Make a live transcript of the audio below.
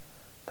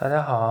大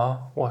家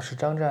好，我是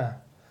张湛，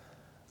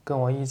跟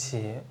我一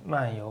起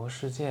漫游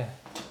世界。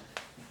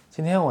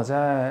今天我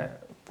在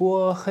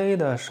波黑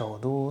的首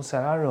都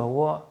萨拉热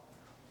窝，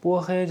波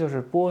黑就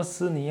是波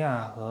斯尼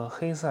亚和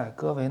黑塞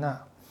哥维那。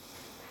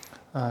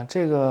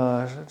这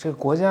个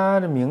国家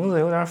的名字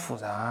有点复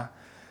杂，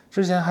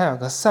之前还有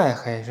个塞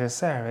黑，是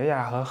塞尔维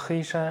亚和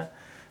黑山，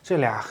这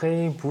俩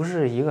黑不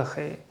是一个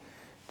黑，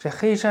这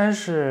黑山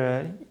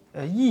是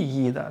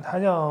意译的，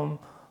它叫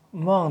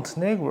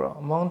Montenegro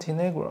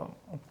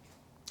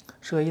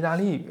是个意大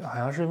利语，好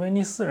像是威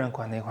尼斯人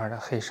管那块的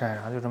黑山，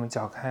然后就这么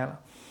叫开了。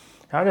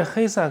然后这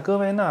黑塞哥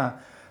维那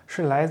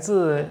是来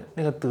自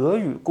那个德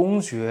语公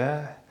爵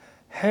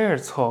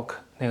Herzog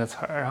那个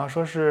词儿，然后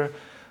说是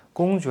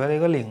公爵的一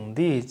个领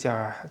地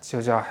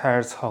就叫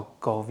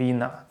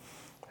Herzegovina，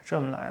 这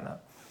么来的。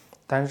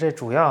但是这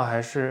主要还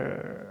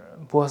是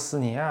波斯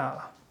尼亚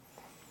了。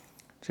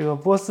这个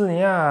波斯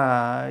尼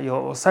亚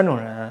有3种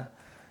人，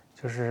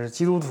就是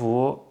基督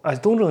徒、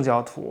东正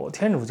教徒、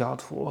天主教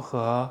徒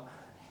和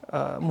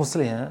穆斯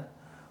林。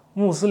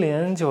穆斯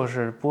林就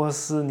是波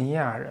斯尼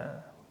亚人，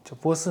就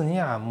波斯尼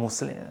亚穆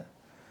斯林。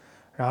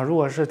然后如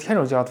果是天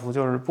主教徒，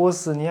就是波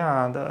斯尼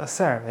亚的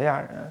塞尔维亚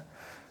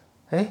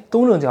人。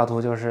东正教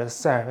徒就是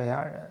塞尔维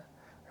亚人。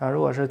然后如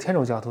果是天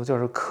主教徒，就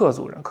是克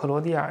族人、克罗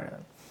地亚人。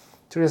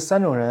就这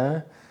3种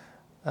人，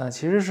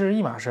其实是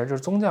一码事，就是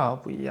宗教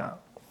不一样。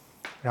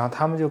然后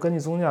他们就根据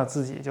宗教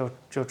自己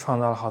就创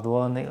造了好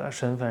多那个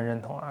身份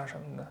认同啊什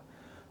么的。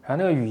然后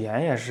那个语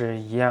言也是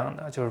一样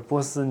的，就是波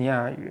斯尼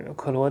亚语、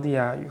克罗地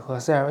亚语和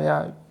塞尔维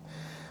亚语，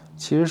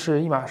其实是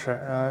一码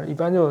事。一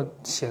般就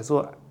写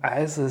作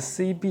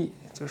SCB，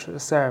 就是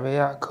塞尔维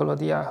亚、克罗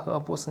地亚和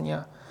波斯尼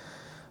亚。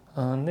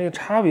那个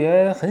差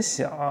别很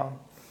小，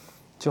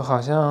就好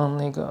像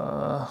那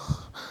个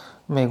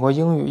美国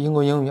英语、英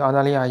国英语、澳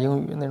大利亚英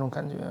语那种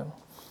感觉，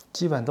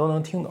基本都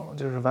能听懂，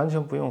就是完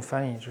全不用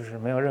翻译，就是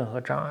没有任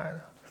何障碍的。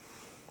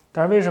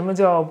但是为什么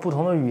叫不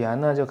同的语言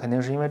呢？就肯定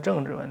是因为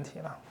政治问题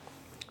了。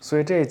所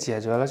以这解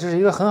决了，这是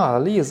一个很好的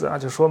例子啊，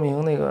就说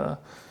明那个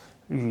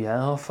语言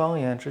和方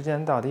言之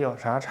间到底有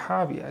啥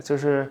差别。就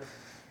是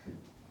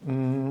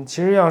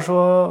其实要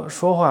说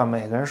话，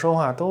每个人说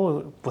话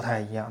都不太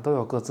一样，都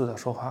有各自的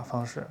说话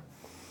方式，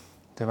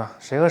对吧？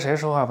谁和谁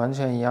说话完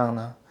全一样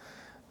呢？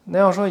那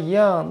要说一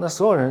样，那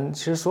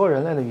其实所有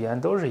人类的语言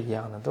都是一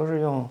样的，都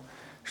是用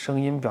声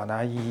音表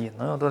达意义，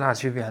能有多大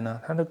区别呢？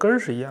它的根儿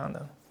是一样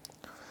的。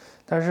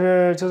但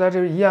是就在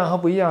这一样和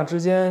不一样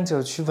之间，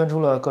就区分出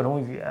了各种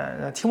语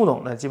言。听不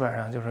懂的基本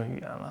上就是语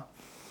言了，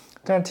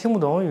但是听不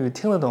懂与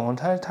听得懂，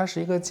它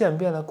是一个渐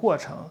变的过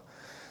程。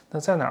那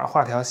在哪儿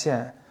画条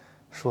线，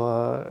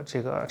说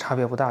这个差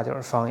别不大就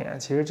是方言？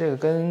其实这个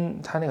跟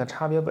它那个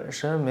差别本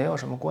身没有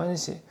什么关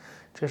系，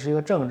这是一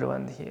个政治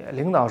问题。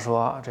领导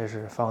说这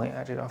是方言，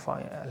这叫方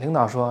言；领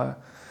导说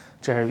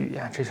这是语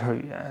言，这就是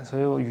语言。所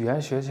以语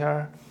言学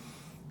圈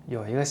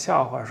有一个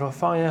笑话，说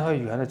方言和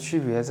语言的区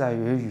别在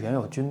于语言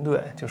有军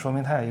队，就说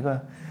明它有一个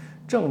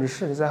政治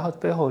势力在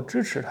背后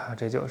支持它，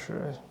这就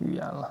是语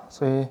言了。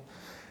所以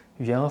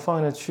语言和方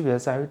言的区别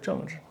在于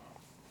政治。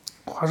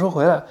话说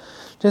回来，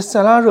这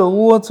塞拉热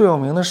窝最有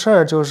名的事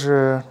儿就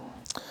是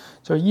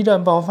一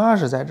战爆发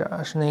是在这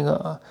儿，是那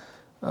个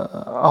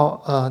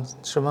奥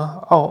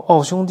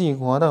匈帝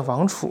国的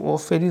王储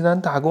费迪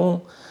南大公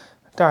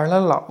带着他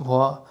老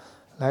婆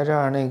来这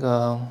儿那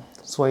个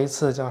做一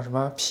次叫什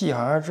么屁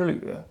孩之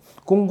旅，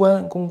公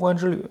关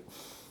之旅。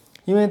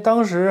因为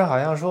当时好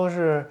像说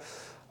是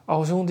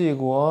奥匈帝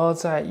国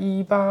在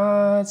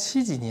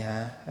187几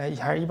年，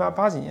还是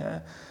188几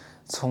年，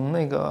从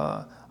那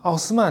个奥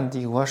斯曼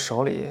帝国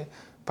手里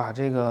把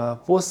这个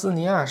波斯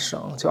尼亚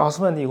省，就奥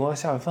斯曼帝国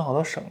下面分好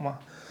多省嘛，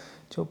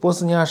就波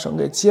斯尼亚省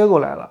给接过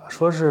来了，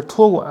说是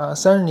托管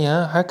30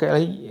年，还给了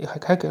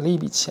一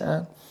笔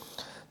钱。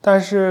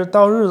但是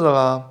到日子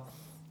了，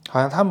好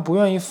像他们不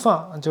愿意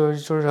放，就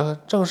是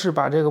正式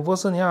把这个波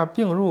斯尼亚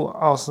并入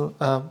奥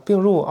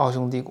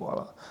匈帝国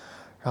了，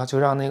然后就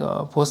让那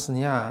个波斯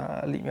尼亚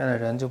里面的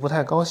人就不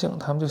太高兴，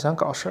他们就想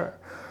搞事儿，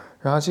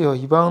然后就有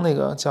一帮那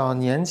个叫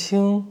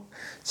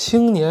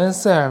青年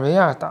塞尔维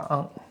亚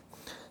党，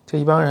这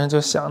一帮人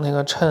就想那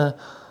个趁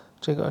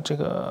这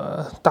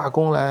个大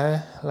公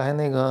来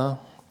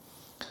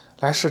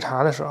视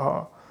察的时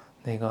候，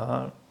那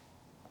个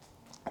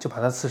就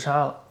把他刺杀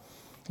了。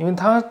因为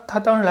他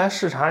当时来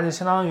视察，就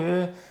相当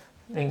于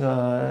那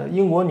个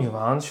英国女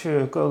王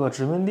去各个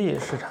殖民地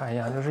视察一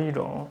样，就是一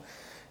种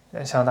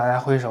向大家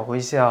挥手微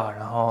笑，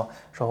然后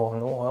说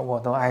我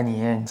都爱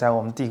你，你在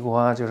我们帝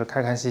国就是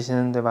开开心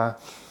心，对吧？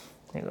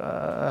那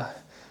个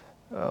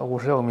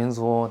56个民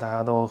族大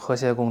家都和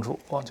谐共处，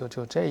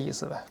就这意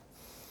思呗。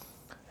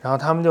然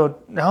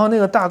后那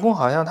个大公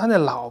好像他那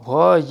老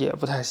婆也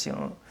不太行，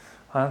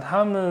好像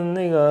他们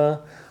那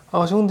个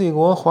奥匈帝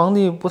国皇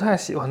帝不太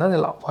喜欢他那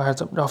老婆还是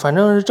怎么着，反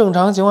正是正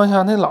常情况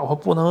下那老婆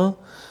不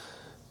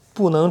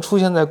能出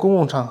现在公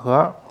共场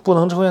合，不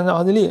能出现在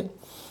奥地利，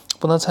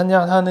不能参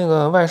加他那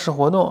个外事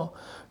活动。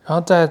然后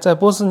在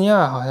波斯尼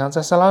亚好像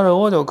在萨拉热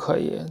窝就可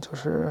以，就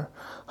是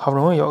好不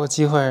容易有个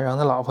机会让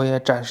他老婆也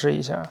展示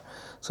一下。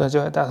所以就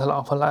得带他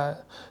老婆来。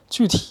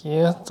具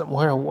体怎么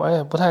回事我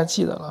也不太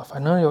记得了，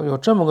反正有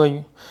这么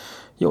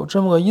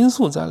个因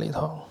素在里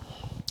头。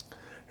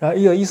然后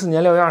1914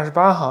年6月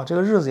28号这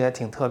个日子也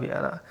挺特别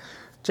的，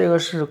这个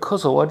是科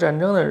索沃战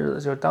争的日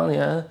子，就是当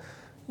年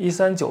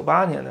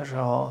1398年的时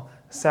候，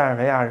塞尔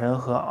维亚人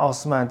和奥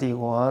斯曼帝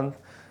国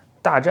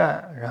大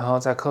战，然后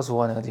在科索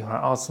沃那个地方，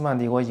奥斯曼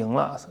帝国赢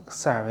了，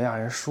塞尔维亚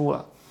人输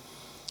了。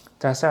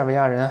但塞尔维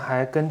亚人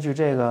还根据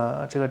这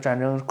个战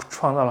争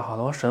创造了好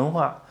多神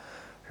话，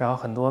然后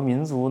很多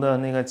民族的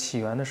那个起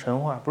源的神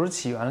话，不是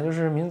起源了，就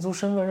是民族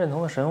身份认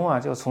同的神话，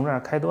就从这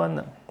儿开端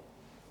的。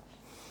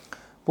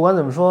不管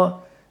怎么说，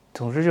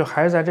总之就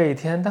还是在这一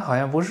天，但好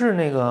像不是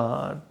那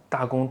个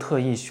大公特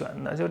意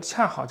选的，就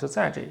恰好就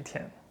在这一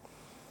天，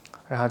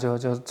然后就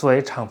坐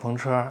一敞篷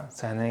车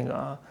在那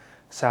个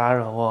萨拉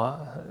热窝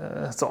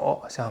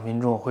走，向民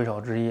众挥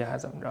手致意还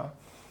怎么着。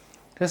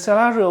这萨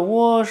拉热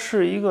窝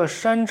是一个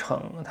山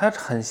城，它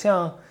很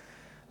像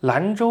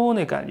兰州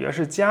那感觉，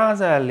是夹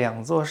在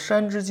两座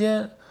山之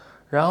间，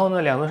然后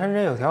呢，两座山之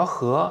间有条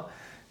河，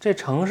这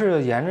城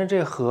市沿着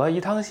这河一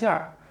趟线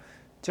儿，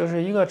就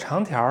是一个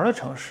长条的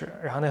城市，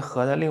然后那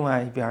河的另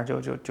外一边就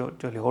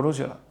流出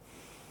去了，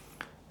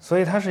所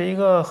以它是一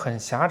个很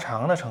狭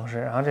长的城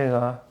市。然后这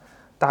个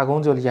大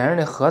公就沿着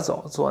那河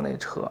走，坐那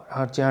车，然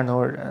后街上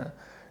都是人，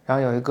然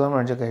后有一哥们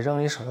儿就给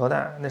扔一手榴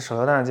弹，那手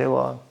榴弹结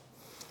果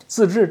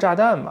自制炸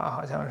弹吧，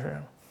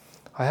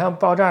好像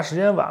爆炸时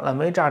间晚了，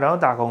没炸着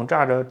大公，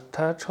炸着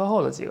他车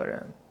后的几个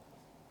人，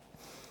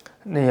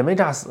那也没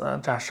炸死，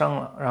炸伤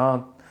了。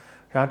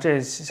然后这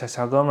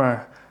小哥们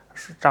儿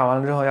炸完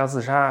了之后要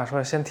自杀，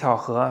说先跳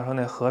河，说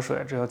那河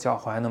水只有脚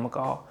踝那么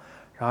高，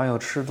然后又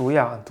吃毒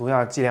药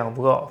剂量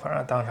不够，反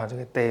正当场就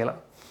给逮了。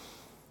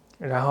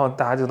然后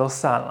大家就都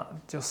散了，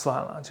就算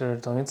了，就是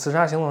等于刺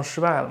杀行动失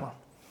败了嘛。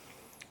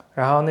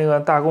然后那个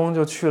大公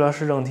就去了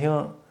市政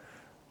厅，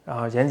然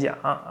后演讲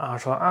啊，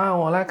说啊，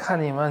我来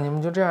看你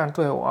们就这样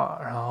对我。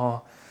然后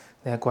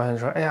那官员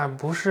说，哎呀，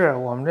不是，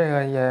我们这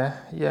个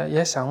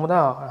也想不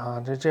到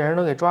啊，这人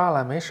都给抓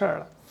了，没事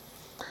了。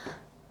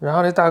然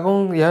后这大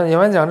公演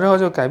完讲之后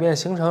就改变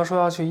行程，说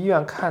要去医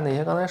院看那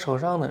些刚才受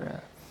伤的人。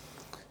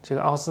这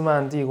个奥斯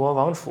曼帝国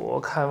王储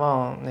看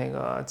望那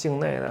个境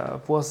内的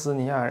波斯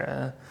尼亚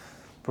人，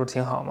不是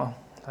挺好吗？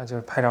他就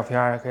是拍照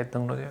片也可以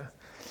登出去。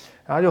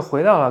然后就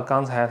回到了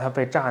刚才他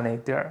被炸那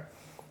地儿，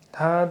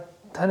他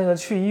那个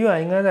去医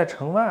院应该在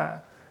城外，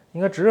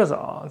应该直着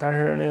走，但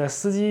是那个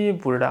司机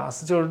不知道，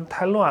就是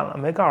太乱了，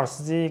没告诉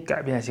司机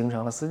改变行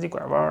程了，司机拐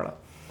弯了。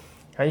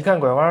然后一看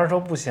拐弯说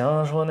不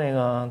行，说那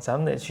个咱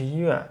们得去医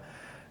院，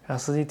让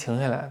司机停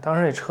下来。当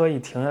时这车一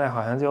停下来，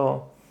好像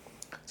就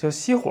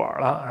熄火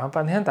了，然后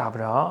半天打不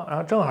着，然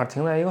后正好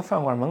停在一个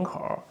饭馆门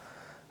口。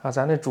然后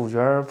咱那主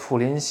角普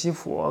林西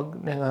普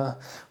那个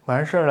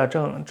完事了，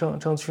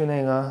正去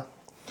那个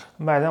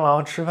麦当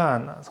劳吃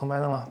饭呢，从麦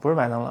当劳不是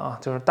麦当劳啊，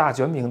就是大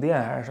卷饼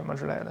店还是什么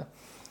之类的。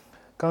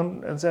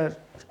刚在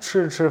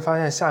吃着发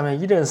现下面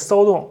一阵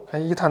骚动，还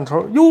一探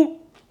头，哟，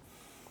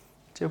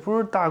这不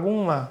是大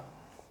公吗？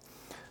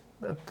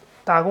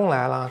大公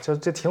来了，就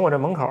停我这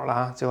门口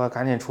了，结果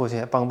赶紧出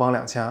去，梆梆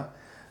2枪，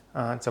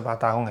就把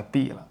大公给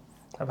毙了，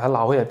把他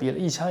老婆也毙了，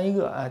一枪一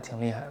个，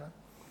挺厉害的。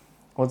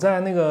我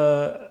在那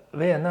个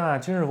维也纳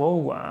军事博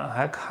物馆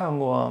还看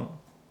过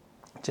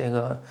这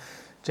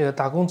个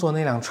大公坐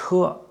那辆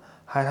车，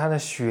还有他的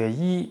血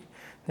衣，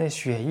那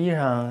血衣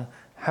上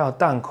还有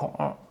弹孔，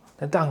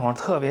那弹孔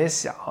特别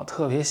小，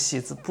特别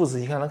细，不仔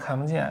细看都看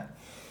不见，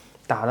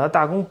打到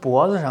大公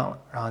脖子上了，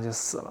然后就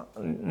死了。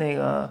那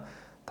个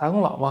大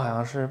公老婆好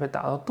像是被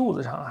打到肚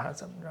子上还是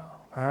怎么着，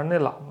反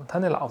正他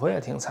那老婆也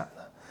挺惨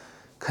的。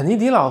肯尼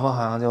迪老婆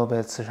好像就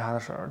被刺杀的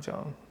时候就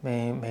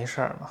没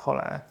事嘛，后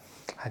来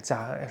还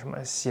嫁给什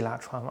么希腊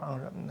船王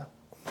什么的。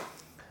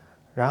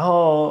然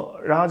后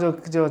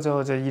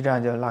就一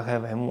战就拉开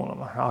帷幕了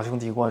嘛。然后奥匈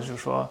帝国就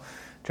说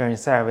这是你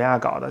塞尔维亚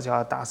搞的，就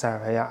要打塞尔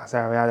维亚，塞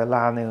尔维亚就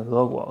拉那个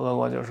俄国，俄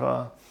国就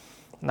说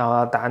那我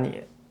要打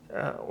你，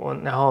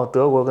然后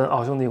德国跟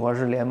奥匈帝国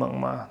是联盟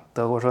嘛，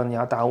德国说你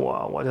要打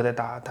我，我就得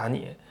打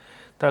你。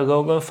但是俄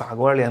国跟法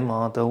国联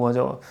盟，德国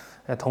就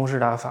同时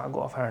打法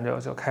国，反正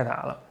就开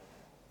打了。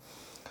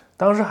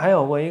当时还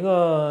有过一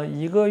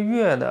个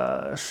月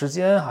的时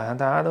间，好像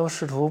大家都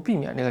试图避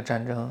免这个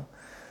战争。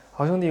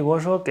奥匈帝国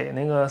说给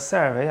那个塞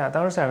尔维亚，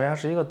当时塞尔维亚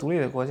是一个独立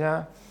的国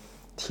家，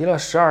提了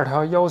12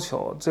条要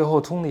求，最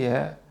后通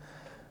牒，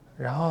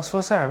然后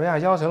说塞尔维亚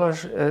要求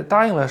了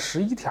答应了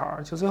11条，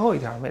就最后1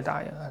条没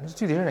答应，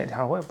具体是哪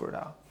条我也不知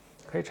道，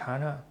可以查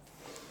查。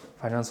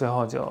反正最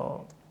后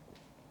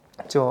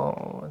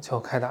就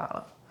开打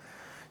了。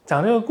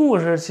讲这个故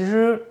事，其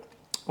实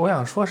我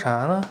想说啥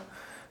呢？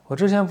我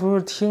之前不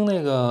是听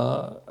那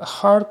个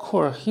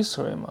Hardcore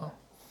History 吗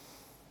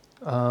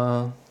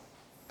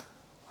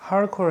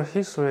？Hardcore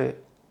History，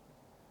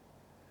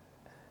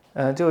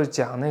就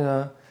讲那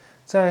个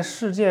在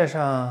世界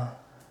上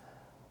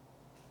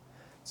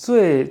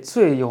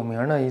最有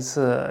名的一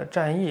次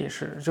战役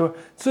就是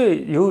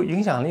最有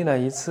影响力的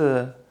一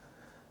次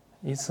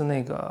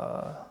那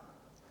个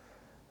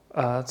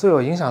最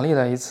有影响力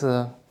的一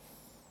次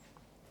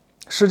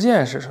事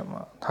件是什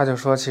么？他就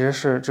说，其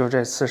实就是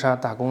这刺杀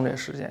大公这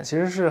事件，其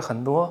实是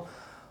很多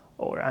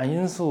偶然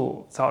因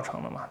素造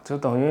成的嘛，就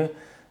等于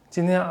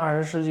今天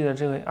21世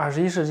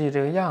纪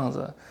这个样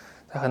子，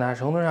在很大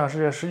程度上是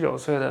这19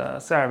岁的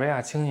塞尔维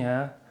亚青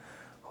年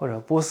或者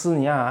波斯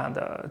尼亚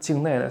的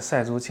境内的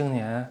塞族青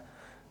年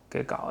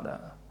给搞的。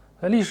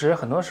那历史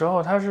很多时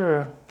候它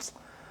是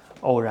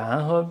偶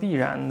然和必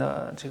然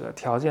的这个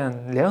条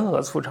件联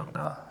合促成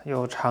的，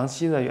有长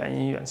期的原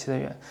因、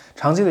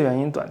长期的原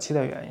因、短期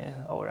的原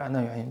因、偶然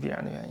的原因、必然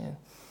的原因。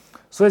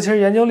所以其实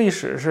研究历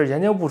史是研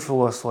究不出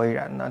个所以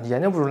然的，你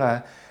研究不出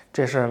来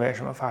这事儿为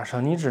什么发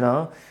生，你只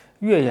能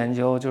越研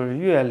究就是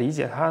越理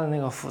解它的那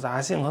个复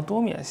杂性和多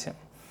面性，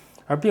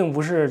而并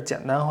不是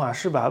简单化，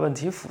是把问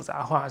题复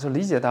杂化，就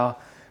理解到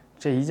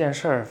这一件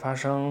事儿发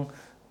生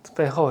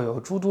背后有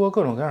诸多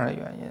各种各样的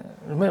原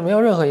因，没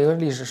有任何一个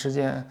历史事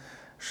件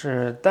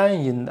是单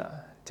因的，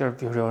就是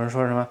比如有人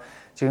说什么，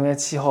就因为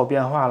气候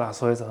变化了，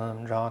所以怎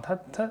么着，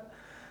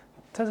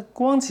它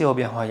光气候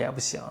变化也不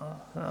行，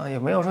也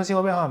没有说气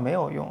候变化没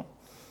有用，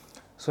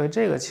所以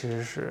这个其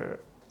实是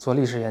做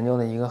历史研究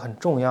的一个很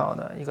重要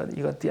的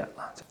一个点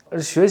了。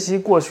学习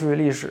过去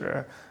历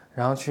史，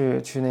然后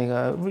去那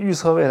个预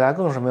测未来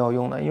更是没有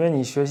用的，因为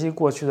你学习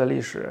过去的历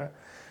史，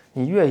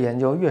你越研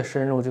究越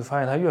深入，就发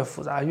现它越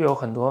复杂，越有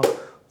很多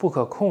不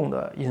可控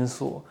的因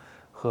素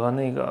和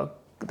那个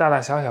大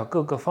大小小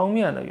各个方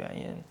面的原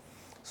因，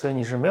所以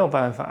你是没有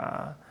办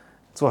法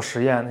做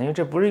实验的，因为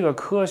这不是一个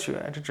科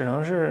学，这只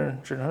能是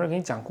给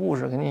你讲故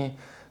事，给你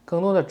更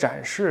多的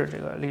展示这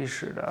个历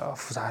史的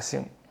复杂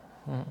性。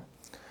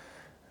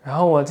然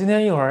后我今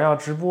天一会儿要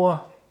直播，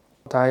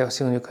大家有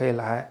兴趣可以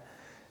来。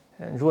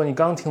如果你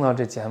刚听到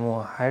这节目，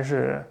还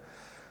是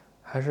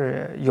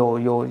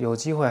有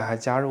机会还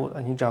加入的，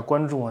你只要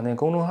关注我那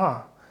公众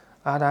号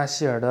阿达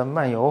希尔的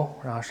漫游，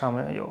然后上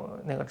面有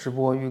那个直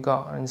播预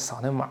告，你扫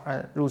那码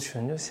入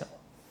群就行了。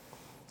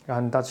然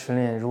后你到群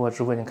里，如果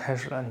直播已经开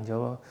始了，你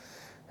就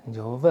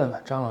问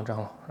张罗，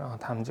然后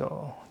他们就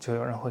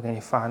有人会给你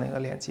发那个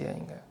链接，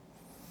应该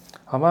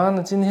好吧？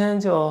那今天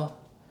就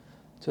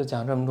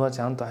讲这么多，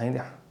讲短一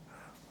点。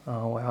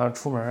我要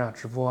出门要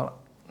直播了，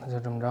那就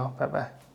这么着，拜拜。